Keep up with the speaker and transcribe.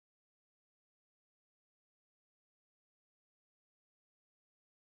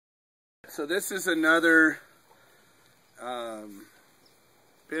So this is another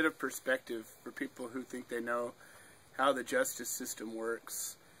bit of perspective for people who think they know how the justice system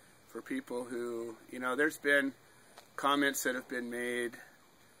works. For people who, you know, there's been comments that have been made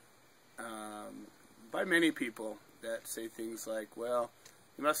by many people that say things like, well,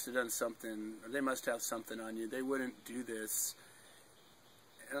 you must have done something, or they must have something on you. They wouldn't do this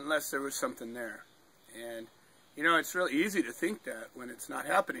unless there was something there. And, you know, it's really easy to think that when it's not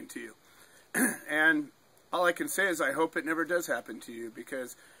happening to you. And all I can say is I hope it never does happen to you,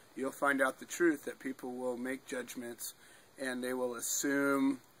 because you'll find out the truth, that people will make judgments and they will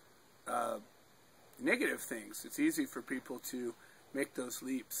assume negative things. It's easy for people to make those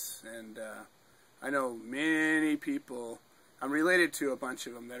leaps. And I know many people, I'm related to a bunch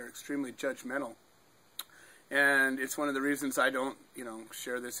of them that are extremely judgmental. And it's one of the reasons I don't, you know,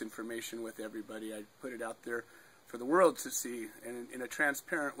 share this information with everybody. I put it out there for the world to see, and in a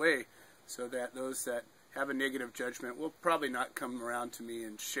transparent way, so that those that have a negative judgment will probably not come around to me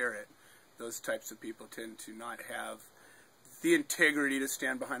and share it. Those types of people tend to not have the integrity to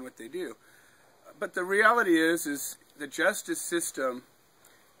stand behind what they do. But the reality is the justice system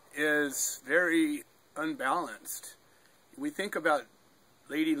is very unbalanced. We think about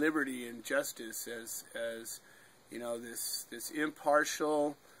Lady Liberty and justice as you know, this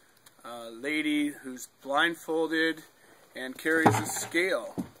impartial lady who's blindfolded and carries a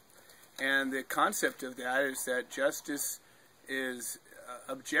scale. And the concept of that is that justice is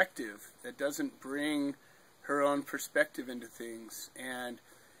objective, that doesn't bring her own perspective into things. And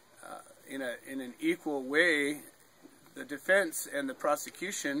in an equal way, the defense and the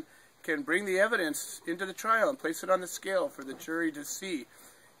prosecution can bring the evidence into the trial and place it on the scale for the jury to see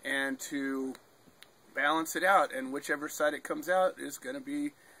and to balance it out. And whichever side it comes out is going to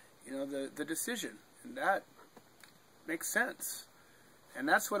be, you know, the decision. And that makes sense. And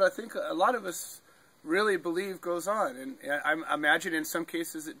that's what I think a lot of us really believe goes on. And I imagine in some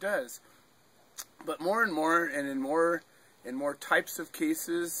cases it does. But more and more, and in more types of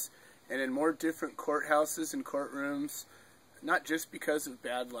cases, and in more different courthouses and courtrooms, not just because of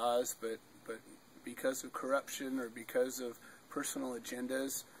bad laws, but because of corruption or because of personal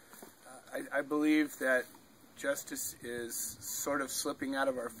agendas, I believe that justice is sort of slipping out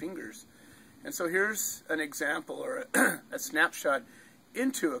of our fingers. And so here's an example, or a snapshot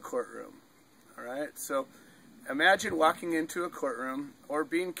into a courtroom. All right, so imagine walking into a courtroom, or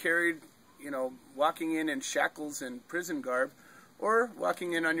being carried, you know, walking in shackles and prison garb, or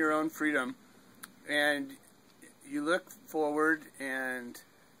walking in on your own freedom, and you look forward and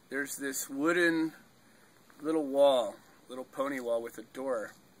there's this wooden little wall, little pony wall with a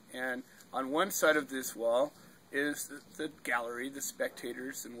door, and on one side of this wall is the gallery, the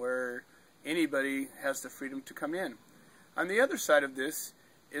spectators, and where anybody has the freedom to come in. On the other side of this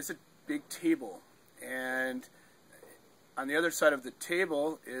is a big table, and on the other side of the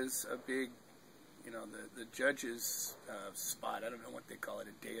table is a big, you know, the judge's spot. I don't know what they call it,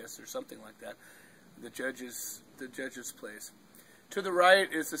 a dais or something like that. The judge's place. To the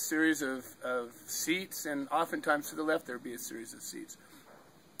right is a series of seats, and oftentimes to the left there would be a series of seats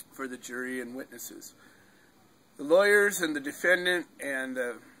for the jury and witnesses. The lawyers and the defendant and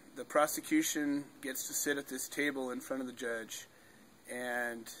the prosecution gets to sit at this table in front of the judge,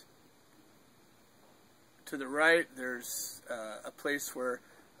 and to the right there's a place where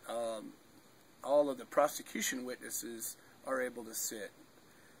all of the prosecution witnesses are able to sit.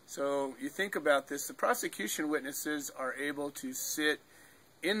 So you think about this, the prosecution witnesses are able to sit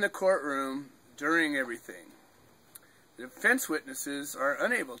in the courtroom during everything. The defense witnesses are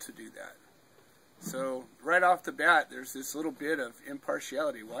unable to do that. So right off the bat, there's this little bit of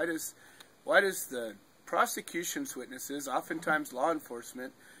impartiality. Why does the prosecution's witnesses, oftentimes law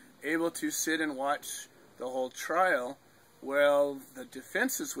enforcement, able to sit and watch the whole trial, while the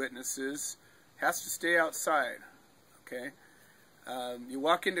defense's witnesses has to stay outside? Okay, you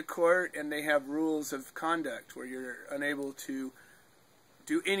walk into court and they have rules of conduct where you're unable to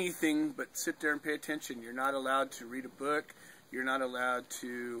do anything but sit there and pay attention. You're not allowed to read a book. You're not allowed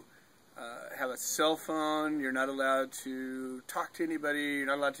to have a cell phone. You're not allowed to talk to anybody. You're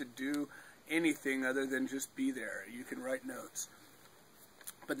not allowed to do anything other than just be there. You can write notes.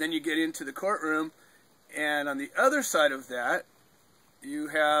 But then you get into the courtroom, and on the other side of that, you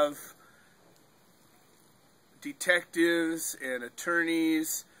have detectives and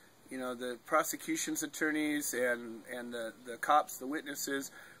attorneys, you know, the prosecution's attorneys and the cops, the witnesses,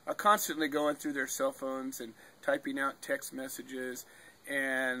 are constantly going through their cell phones and typing out text messages,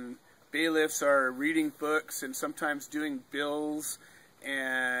 and bailiffs are reading books and sometimes doing bills,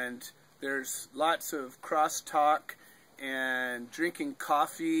 and there's lots of crosstalk and drinking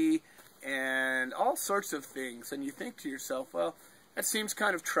coffee and all sorts of things. And you think to yourself, well, that seems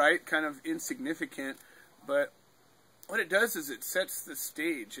kind of trite, kind of insignificant, but what it does is it sets the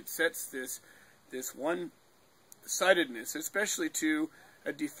stage. It sets this one-sidedness, especially to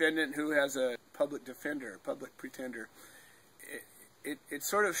a defendant who has a public defender, public pretender. It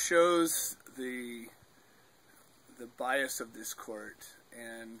sort of shows the bias of this court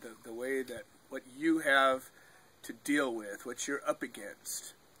and the way that what you have to deal with, what you're up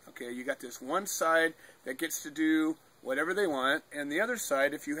against. Okay, you got this one side that gets to do whatever they want, and the other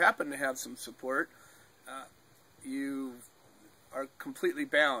side, if you happen to have some support, you are completely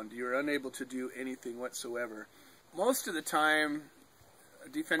bound. You're unable to do anything whatsoever. Most of the time, a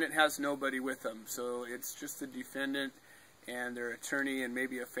defendant has nobody with them, so it's just the defendant and their attorney and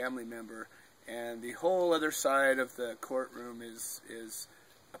maybe a family member, and the whole other side of the courtroom is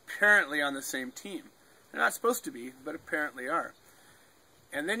apparently on the same team. They're not supposed to be, but apparently are.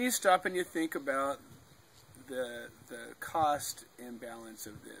 And then you stop and you think about the cost imbalance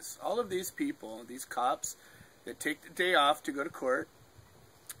of this. All of these people, these cops that take the day off to go to court.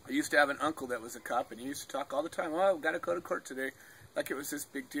 I used to have an uncle that was a cop, and he used to talk all the time, oh, I've got to go to court today, like it was this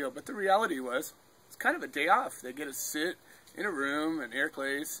big deal. But the reality was, it's kind of a day off. They get to sit in a room, an air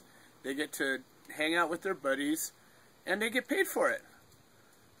place, they get to hang out with their buddies, and they get paid for it.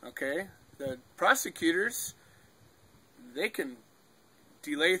 Okay? The prosecutors, they can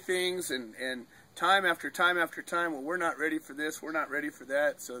delay things and time after time after time, well, we're not ready for this, we're not ready for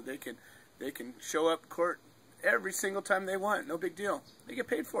that, so they can show up court every single time they want. No big deal. They get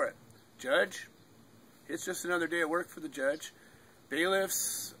paid for it. Judge, it's just another day at work for the judge.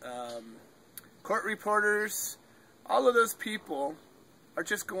 Bailiffs, court reporters, all of those people are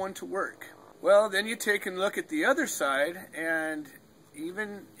just going to work. Well, then you take and look at the other side, and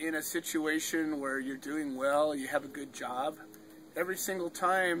even in a situation where you're doing well, you have a good job, every single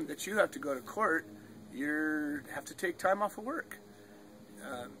time that you have to go to court, you have to take time off of work.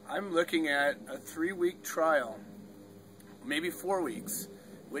 I'm looking at a 3-week trial, maybe 4 weeks,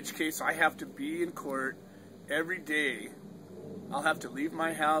 in which case I have to be in court every day. I'll have to leave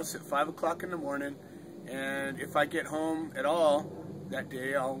my house at 5 o'clock in the morning, and if I get home at all that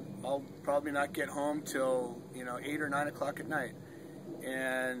day, I'll probably not get home till 8 or 9 o'clock at night.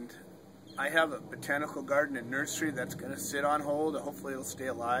 And I have a botanical garden and nursery that's going to sit on hold. Hopefully it'll stay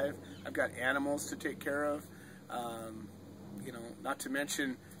alive. I've got animals to take care of. Not to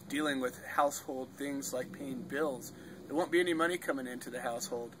mention dealing with household things like paying bills. There won't be any money coming into the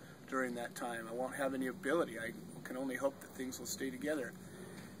household during that time. I won't have any ability. I can only hope that things will stay together.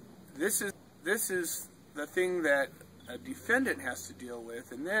 This is the thing that a defendant has to deal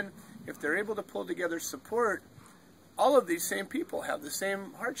with. And then if they're able to pull together support, all of these same people have the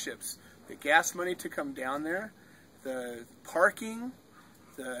same hardships. The gas money to come down there, the parking,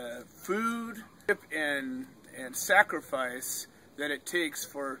 the food, and sacrifice that it takes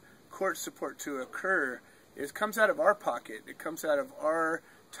for court support to occur. It comes out of our pocket. It comes out of our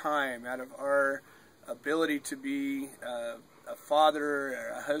time, out of our ability to be a father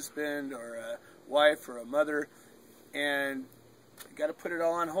or a husband or a wife or a mother, and you got to put it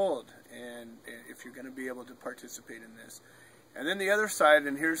all on hold and if you're going to be able to participate in this. And then the other side,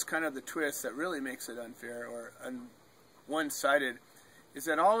 and here's kind of the twist that really makes it unfair or one-sided, is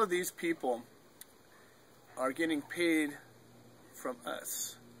that all of these people are getting paid from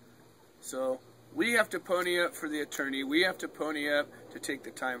us. So we have to pony up for the attorney. We have to pony up to take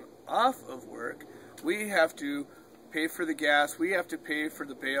the time off of work. We have to pay for the gas. We have to pay for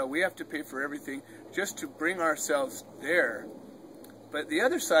the bail. We have to pay for everything just to bring ourselves there. But the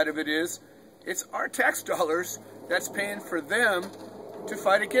other side of it is, it's our tax dollars that's paying for them to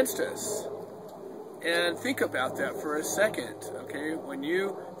fight against us. And think about that for a second, okay? When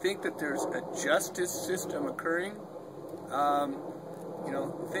you think that there's a justice system occurring,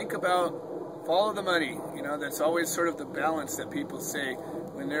 think about follow the money. That's always sort of the balance that people say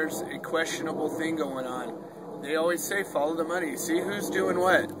when there's a questionable thing going on. They always say follow the money. See who's doing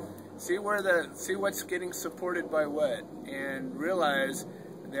what. See what's getting supported by what, and realize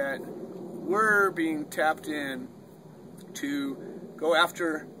that we're being tapped in to go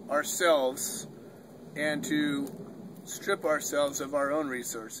after ourselves and to strip ourselves of our own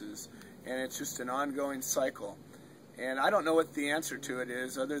resources, and it's just an ongoing cycle. And I don't know what the answer to it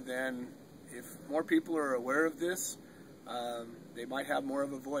is, other than if more people are aware of this, they might have more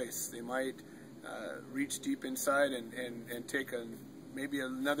of a voice. They might reach deep inside and take maybe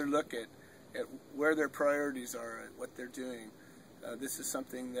another look at where their priorities are, at what they're doing. This is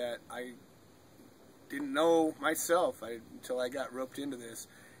something that I didn't know myself until I got roped into this.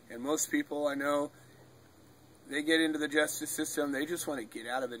 And most people I know, they get into the justice system, they just want to get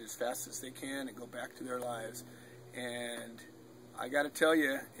out of it as fast as they can and go back to their lives. And I got to tell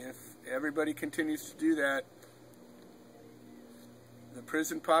you, if everybody continues to do that, the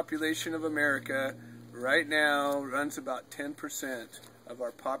prison population of America right now runs about 10% of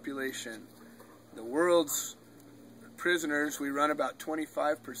our population. The world's prisoners, we run about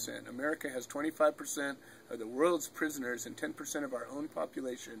 25%. America has 25% of the world's prisoners and 10% of our own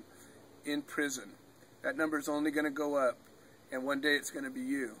population in prison. That number is only going to go up, and one day it's going to be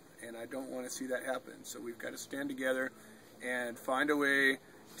you, and I don't want to see that happen. So we've got to stand together and find a way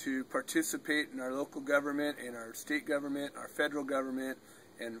to participate in our local government, in our state government, our federal government,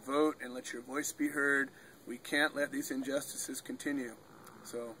 and vote and let your voice be heard. We can't let these injustices continue.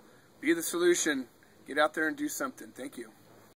 So be the solution. Get out there and do something. Thank you.